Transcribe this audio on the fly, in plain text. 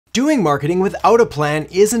Doing marketing without a plan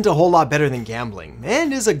isn't a whole lot better than gambling,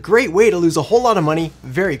 and is a great way to lose a whole lot of money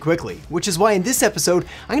very quickly, which is why in this episode,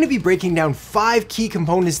 I'm going to be breaking down 5 key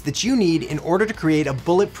components that you need in order to create a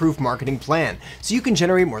bulletproof marketing plan, so you can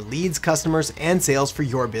generate more leads, customers, and sales for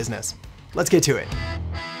your business. Let's get to it.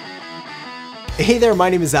 Hey there, my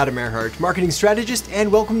name is Erhart, marketing strategist,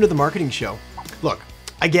 and welcome to The Marketing Show. Look,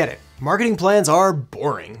 I get it. Marketing plans are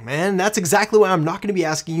boring, and that's exactly why I'm not going to be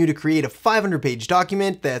asking you to create a 500-page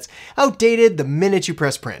document that's outdated the minute you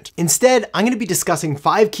press print. Instead, I'm going to be discussing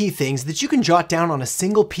 5 key things that you can jot down on a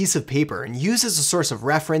single piece of paper and use as a source of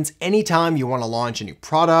reference anytime you want to launch a new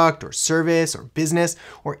product or service or business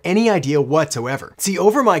or any idea whatsoever. See,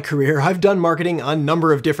 over my career, I've done marketing a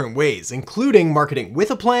number of different ways, including marketing with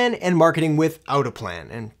a plan and marketing without a plan.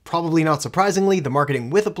 And probably not surprisingly, the marketing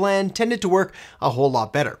with a plan tended to work a whole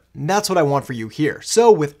lot better. And that's what I want for you here.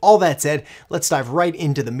 So with all that said, let's dive right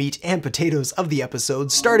into the meat and potatoes of the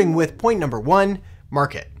episode, starting with point number 1,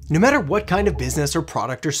 market. No matter what kind of business or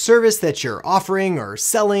product or service that you're offering or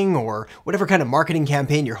selling or whatever kind of marketing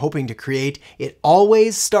campaign you're hoping to create, it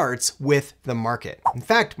always starts with the market. In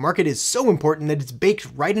fact, market is so important that it's baked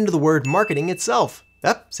right into the word marketing itself.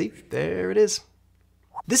 See, there it is.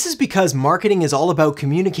 This is because marketing is all about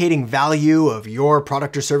communicating value of your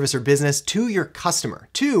product or service or business to your customer,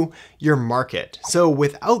 to your market. So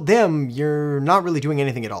without them, you're not really doing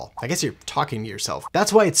anything at all. I guess you're talking to yourself.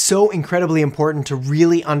 That's why it's so incredibly important to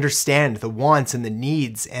really understand the wants and the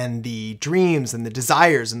needs and the dreams and the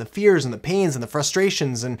desires and the fears and the pains and the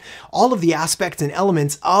frustrations and all of the aspects and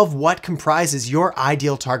elements of what comprises your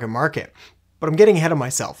ideal target market. But I'm getting ahead of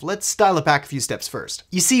myself. Let's dial it back a few steps first.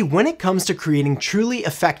 You see, when it comes to creating truly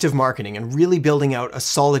effective marketing and really building out a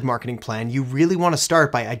solid marketing plan, you really want to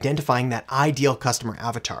start by identifying that ideal customer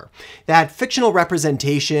avatar. That fictional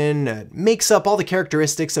representation makes up all the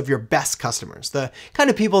characteristics of your best customers, the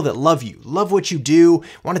kind of people that love you, love what you do,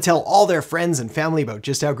 want to tell all their friends and family about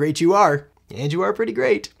just how great you are. And you are pretty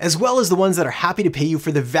great, as well as the ones that are happy to pay you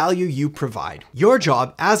for the value you provide. Your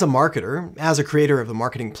job as a marketer, as a creator of the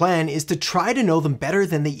marketing plan, is to try to know them better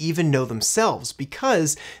than they even know themselves,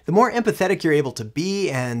 because the more empathetic you're able to be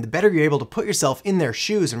and the better you're able to put yourself in their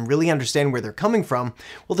shoes and really understand where they're coming from,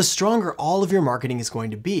 well, the stronger all of your marketing is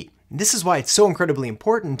going to be. This is why it's so incredibly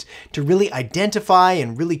important to really identify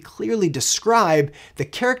and really clearly describe the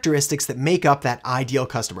characteristics that make up that ideal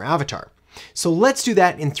customer avatar. So let's do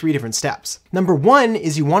that in 3 different steps. Number 1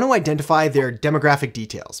 is you want to identify their demographic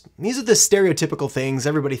details. These are the stereotypical things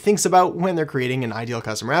everybody thinks about when they're creating an ideal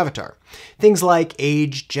customer avatar. Things like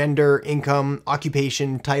age, gender, income,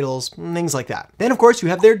 occupation, titles, things like that. Then of course you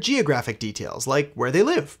have their geographic details, like where they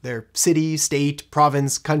live, their city, state,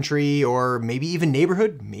 province, country, or maybe even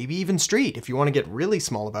neighborhood, maybe even street if you want to get really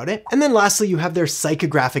small about it. And then lastly, you have their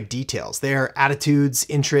psychographic details, their attitudes,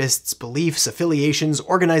 interests, beliefs, affiliations,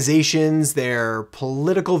 organizations, their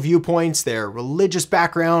political viewpoints, their religious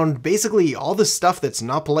background, basically all the stuff that's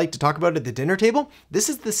not polite to talk about at the dinner table. This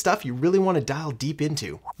is the stuff you really want to dial deep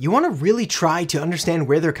into. You want to really try to understand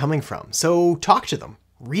where they're coming from, so talk to them.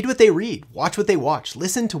 Read what they read, watch what they watch,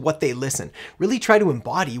 listen to what they listen. Really try to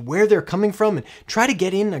embody where they're coming from and try to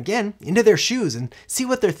get in, again, into their shoes and see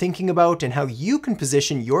what they're thinking about and how you can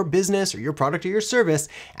position your business or your product or your service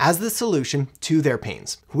as the solution to their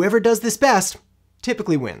pains. Whoever does this best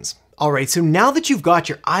typically wins. All right, so now that you've got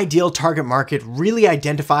your ideal target market really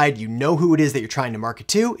identified, you know who it is that you're trying to market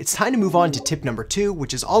to, it's time to move on to tip number 2,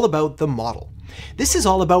 which is all about the model. This is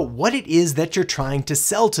all about what it is that you're trying to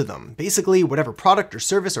sell to them. Basically, whatever product or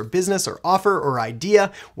service or business or offer or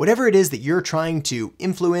idea, whatever it is that you're trying to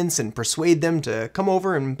influence and persuade them to come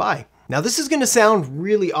over and buy. Now, this is going to sound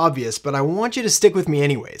really obvious, but I want you to stick with me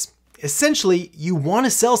anyways. Essentially, you want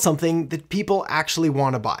to sell something that people actually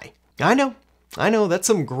want to buy. I know that's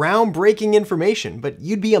some groundbreaking information, but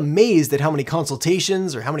you'd be amazed at how many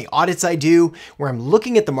consultations or how many audits I do where I'm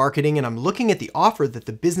looking at the marketing and I'm looking at the offer that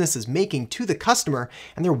the business is making to the customer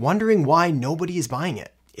and they're wondering why nobody is buying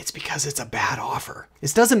it. It's because it's a bad offer.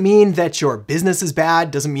 This doesn't mean that your business is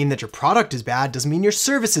bad, doesn't mean that your product is bad, doesn't mean your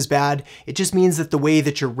service is bad. It just means that the way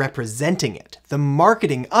that you're representing it, the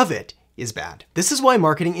marketing of it, is bad. This is why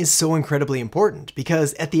marketing is so incredibly important,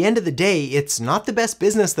 because at the end of the day, it's not the best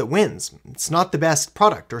business that wins. It's not the best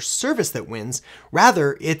product or service that wins.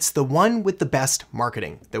 Rather, it's the one with the best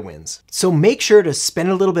marketing that wins. So make sure to spend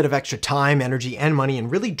a little bit of extra time, energy, and money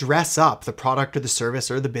and really dress up the product or the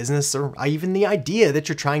service or the business or even the idea that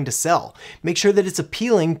you're trying to sell. Make sure that it's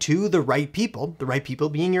appealing to the right people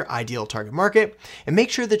being your ideal target market, and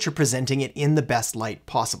make sure that you're presenting it in the best light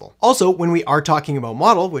possible. Also, when we are talking about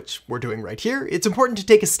model, which we're doing right here, it's important to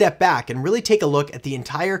take a step back and really take a look at the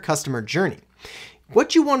entire customer journey.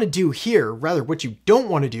 What you want to do here, rather what you don't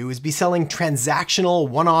want to do, is be selling transactional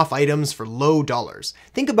one-off items for low dollars.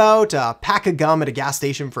 Think about a pack of gum at a gas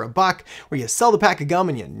station for $1, where you sell the pack of gum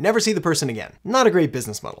and you never see the person again. Not a great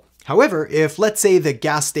business model. However, if let's say the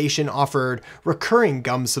gas station offered recurring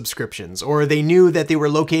gum subscriptions, or they knew that they were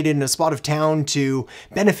located in a spot of town to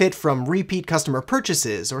benefit from repeat customer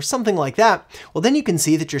purchases or something like that, well then you can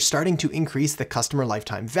see that you're starting to increase the customer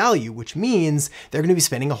lifetime value, which means they're going to be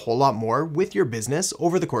spending a whole lot more with your business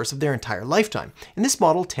over the course of their entire lifetime. And this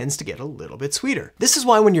model tends to get a little bit sweeter. This is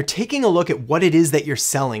why when you're taking a look at what it is that you're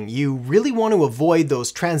selling, you really want to avoid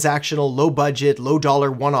those transactional, low budget, low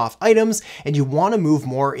dollar one-off items, and you want to move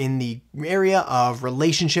more in the area of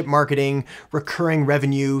relationship marketing, recurring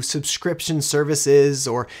revenue, subscription services,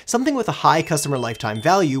 or something with a high customer lifetime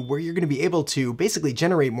value where you're going to be able to basically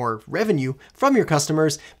generate more revenue from your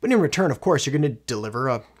customers, but in return, of course, you're going to deliver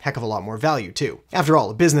a heck of a lot more value too. After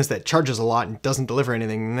all, a business that charges a lot and doesn't deliver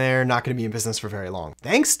anything, they're not going to be in business for very long.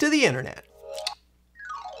 Thanks to the internet.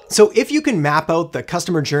 So if you can map out the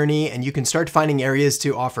customer journey and you can start finding areas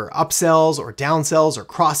to offer upsells or downsells or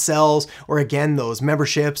cross sells, or again, those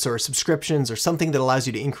memberships or subscriptions or something that allows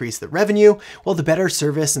you to increase the revenue, well, the better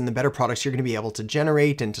service and the better products you're going to be able to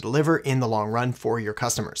generate and to deliver in the long run for your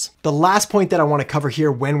customers. The last point that I want to cover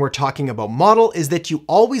here when we're talking about model is that you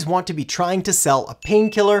always want to be trying to sell a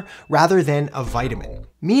painkiller rather than a vitamin.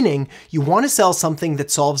 Meaning you want to sell something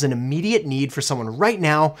that solves an immediate need for someone right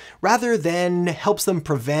now rather than helps them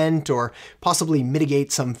prevent or possibly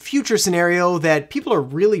mitigate some future scenario that people are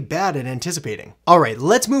really bad at anticipating. All right,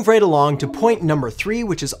 let's move right along to point number 3,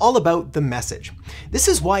 which is all about the message. This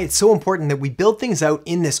is why it's so important that we build things out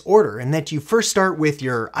in this order and that you first start with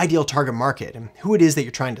your ideal target market and who it is that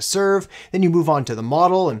you're trying to serve, then you move on to the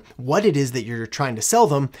model and what it is that you're trying to sell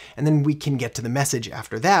them, and then we can get to the message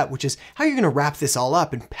after that, which is how you're going to wrap this all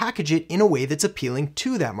up and package it in a way that's appealing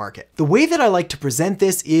to that market. The way that I like to present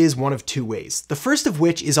this is one of 2 ways. The first of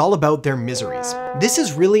which is all about their miseries. This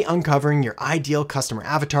is really uncovering your ideal customer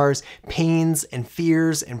avatars, pains and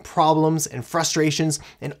fears and problems and frustrations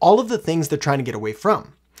and all of the things they're trying to get away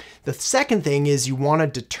from. The second thing is you want to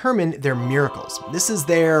determine their miracles. This is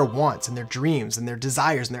their wants and their dreams and their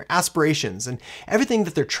desires and their aspirations and everything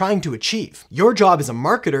that they're trying to achieve. Your job as a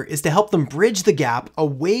marketer is to help them bridge the gap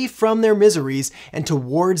away from their miseries and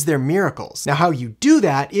towards their miracles. Now, how you do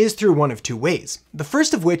that is through one of 2 ways. The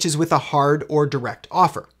first of which is with a hard or direct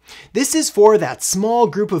offer. This is for that small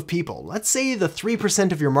group of people, let's say the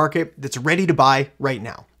 3% of your market that's ready to buy right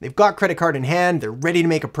now. They've got credit card in hand, they're ready to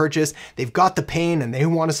make a purchase, they've got the pain and they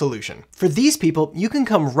want a solution. For these people, you can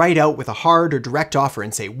come right out with a hard or direct offer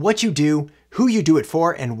and say what you do, who you do it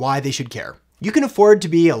for, and why they should care. You can afford to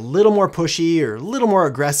be a little more pushy or a little more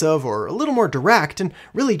aggressive or a little more direct and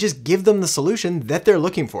really just give them the solution that they're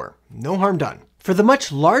looking for. No harm done. For the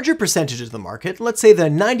much larger percentage of the market, let's say the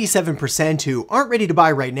 97% who aren't ready to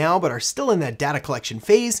buy right now but are still in that data collection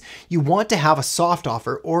phase, you want to have a soft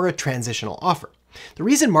offer or a transitional offer. The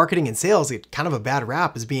reason marketing and sales get kind of a bad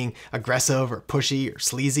rap as being aggressive or pushy or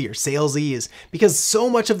sleazy or salesy is because so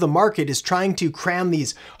much of the market is trying to cram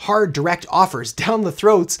these hard direct offers down the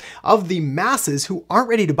throats of the masses who aren't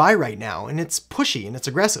ready to buy right now, and it's pushy and it's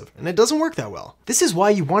aggressive and it doesn't work that well. This is why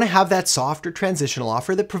you want to have that soft or transitional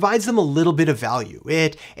offer that provides them a little bit of value.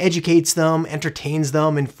 It educates them, entertains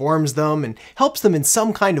them, informs them, and helps them in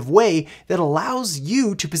some kind of way that allows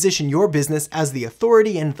you to position your business as the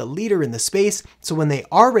authority and the leader in the space. So when they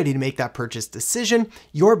are ready to make that purchase decision,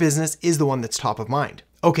 your business is the one that's top of mind.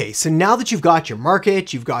 Okay, so now that you've got your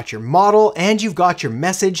market, you've got your model, and you've got your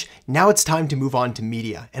message, now it's time to move on to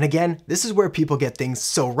media. And again, this is where people get things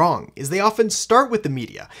so wrong, is they often start with the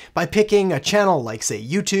media by picking a channel like say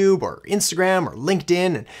YouTube or Instagram or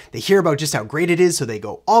LinkedIn, and they hear about just how great it is, so they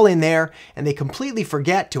go all in there, and they completely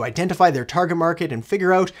forget to identify their target market and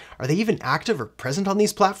figure out, are they even active or present on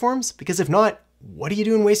these platforms? Because if not, what are you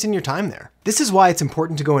doing wasting your time there? This is why it's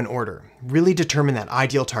important to go in order. Really determine that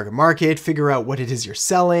ideal target market, figure out what it is you're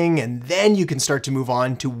selling, and then you can start to move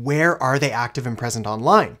on to where are they active and present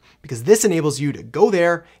online, because this enables you to go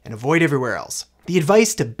there and avoid everywhere else. The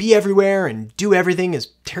advice to be everywhere and do everything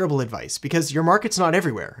is terrible advice because your market's not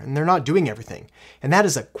everywhere and they're not doing everything. And that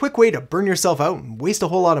is a quick way to burn yourself out and waste a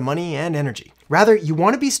whole lot of money and energy. Rather, you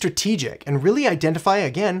want to be strategic and really identify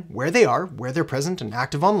again where they are, where they're present and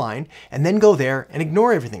active online, and then go there and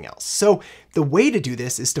ignore everything else. So The way to do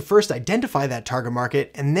this is to first identify that target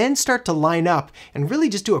market and then start to line up and really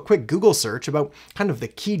just do a quick Google search about kind of the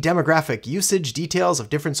key demographic usage details of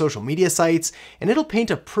different social media sites, and it'll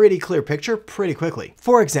paint a pretty clear picture pretty quickly.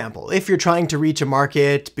 For example, if you're trying to reach a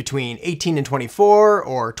market between 18 and 24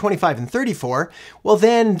 or 25 and 34, well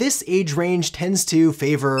then this age range tends to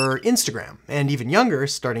favor Instagram, and even younger,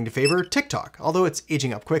 starting to favor TikTok, although it's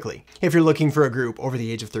aging up quickly. If you're looking for a group over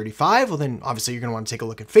the age of 35, well then obviously you're going to want to take a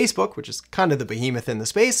look at Facebook, which is kind of the behemoth in the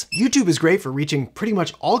space. YouTube is great for reaching pretty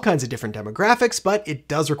much all kinds of different demographics, but it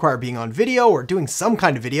does require being on video or doing some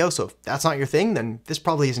kind of video, so if that's not your thing, then this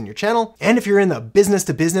probably isn't your channel. And if you're in the business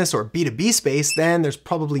to business or B2B space, then there's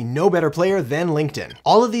probably no better player than LinkedIn.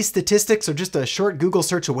 All of these statistics are just a short Google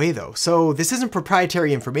search away though, so this isn't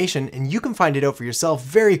proprietary information and you can find it out for yourself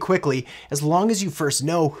very quickly as long as you first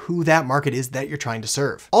know who that market is that you're trying to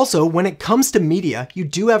serve. Also, when it comes to media, you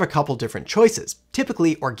do have a couple different choices,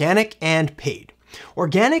 typically organic and paid.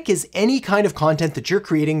 Organic is any kind of content that you're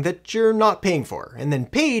creating that you're not paying for, and then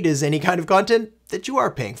paid is any kind of content that you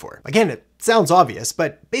are paying for. Again, it sounds obvious,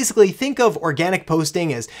 but basically think of organic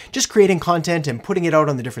posting as just creating content and putting it out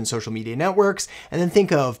on the different social media networks, and then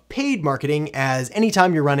think of paid marketing as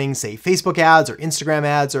anytime you're running, say, Facebook ads or Instagram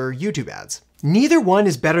ads or YouTube ads. Neither one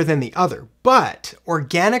is better than the other, but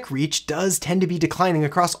organic reach does tend to be declining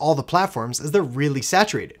across all the platforms as they're really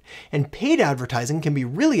saturated. And paid advertising can be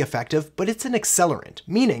really effective, but it's an accelerant,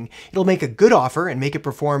 meaning it'll make a good offer and make it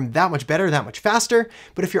perform that much better, that much faster.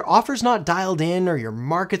 But if your offer's not dialed in or your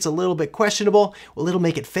market's a little bit questionable, well, it'll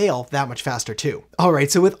make it fail that much faster too. All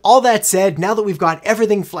right, so with all that said, now that we've got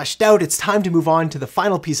everything fleshed out, it's time to move on to the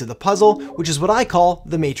final piece of the puzzle, which is what I call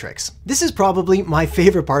the matrix. This is probably my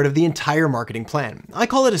favorite part of the entire marketing plan. I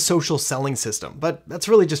call it a social selling system, but that's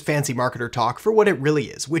really just fancy marketer talk for what it really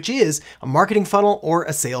is, which is a marketing funnel or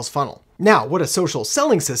a sales funnel. Now, what a social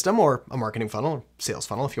selling system, or a marketing funnel, or sales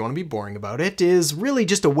funnel if you want to be boring about it, is really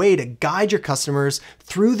just a way to guide your customers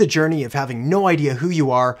through the journey of having no idea who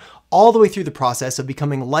you are, all the way through the process of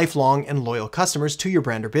becoming lifelong and loyal customers to your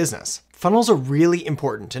brand or business. Funnels are really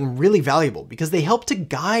important and really valuable because they help to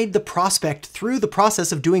guide the prospect through the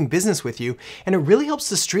process of doing business with you, and it really helps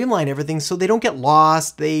to streamline everything so they don't get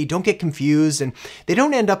lost, they don't get confused, and they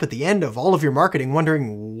don't end up at the end of all of your marketing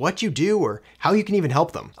wondering what you do or how you can even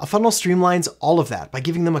help them. A funnel streamlines all of that by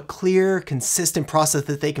giving them a clear, consistent process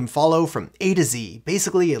that they can follow from A to Z,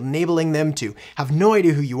 basically enabling them to have no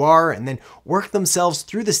idea who you are and then work themselves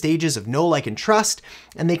through the stages of know, like, and trust,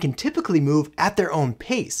 and they can typically move at their own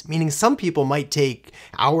pace, meaning some people might take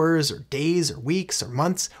hours or days or weeks or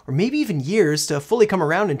months or maybe even years to fully come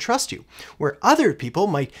around and trust you, where other people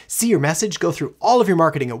might see your message, go through all of your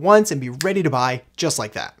marketing at once, and be ready to buy just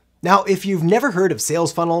like that. Now, if you've never heard of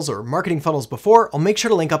sales funnels or marketing funnels before, I'll make sure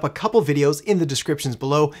to link up a couple videos in the descriptions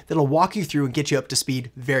below that'll walk you through and get you up to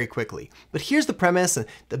speed very quickly. But here's the premise and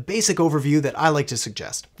the basic overview that I like to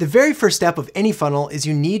suggest. The very first step of any funnel is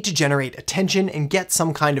you need to generate attention and get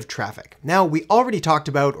some kind of traffic. Now, we already talked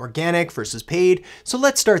about organic versus paid, so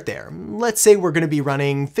let's start there. Let's say we're going to be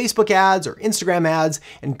running Facebook ads or Instagram ads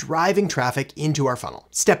and driving traffic into our funnel.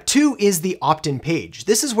 Step 2 is the opt-in page.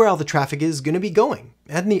 This is where all the traffic is going to be going.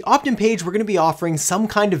 At the opt-in page, we're going to be offering some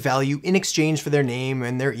kind of value in exchange for their name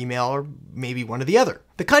and their email, or maybe one or the other.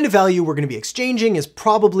 The kind of value we're going to be exchanging is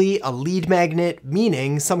probably a lead magnet,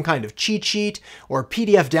 meaning some kind of cheat sheet or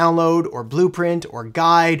PDF download or blueprint or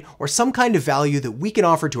guide or some kind of value that we can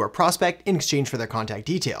offer to our prospect in exchange for their contact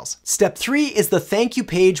details. Step 3 is the thank you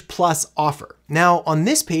page plus offer. Now, on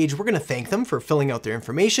this page, we're going to thank them for filling out their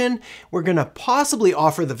information. We're going to possibly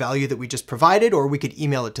offer the value that we just provided, or we could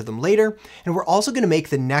email it to them later. And we're also going to make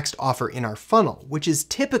the next offer in our funnel, which is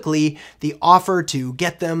typically the offer to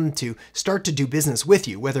get them to start to do business with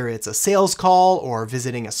you, whether it's a sales call or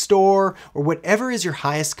visiting a store or whatever is your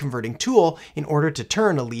highest converting tool in order to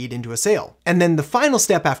turn a lead into a sale. And then the final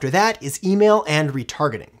step after that is email and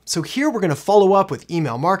retargeting. So here we're going to follow up with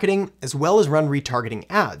email marketing as well as run retargeting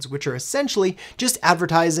ads, which are essentially just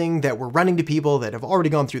advertising that we're running to people that have already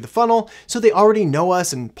gone through the funnel, so they already know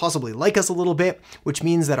us and possibly like us a little bit, which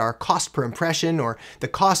means that our cost per impression or the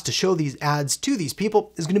cost to show these ads to these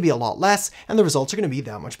people is going to be a lot less, and the results are going to be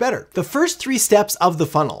that much better. The first 3 steps of the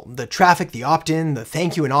funnel, the traffic, the opt-in, the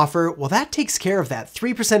thank you and offer, well, that takes care of that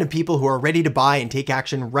 3% of people who are ready to buy and take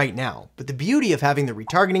action right now. But the beauty of having the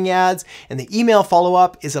retargeting ads and the email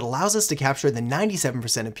follow-up is it allows us to capture the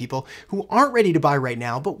 97% of people who aren't ready to buy right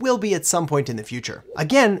now, but will be at some point in the future.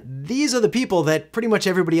 Again, these are the people that pretty much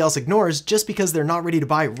everybody else ignores just because they're not ready to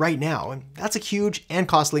buy right now, and that's a huge and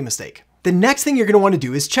costly mistake. The next thing you're going to want to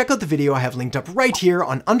do is check out the video I have linked up right here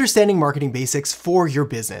on understanding marketing basics for your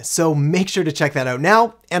business. So make sure to check that out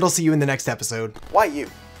now, and I'll see you in the next episode. Why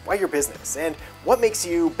you? Why your business? And what makes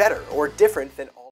you better or different than all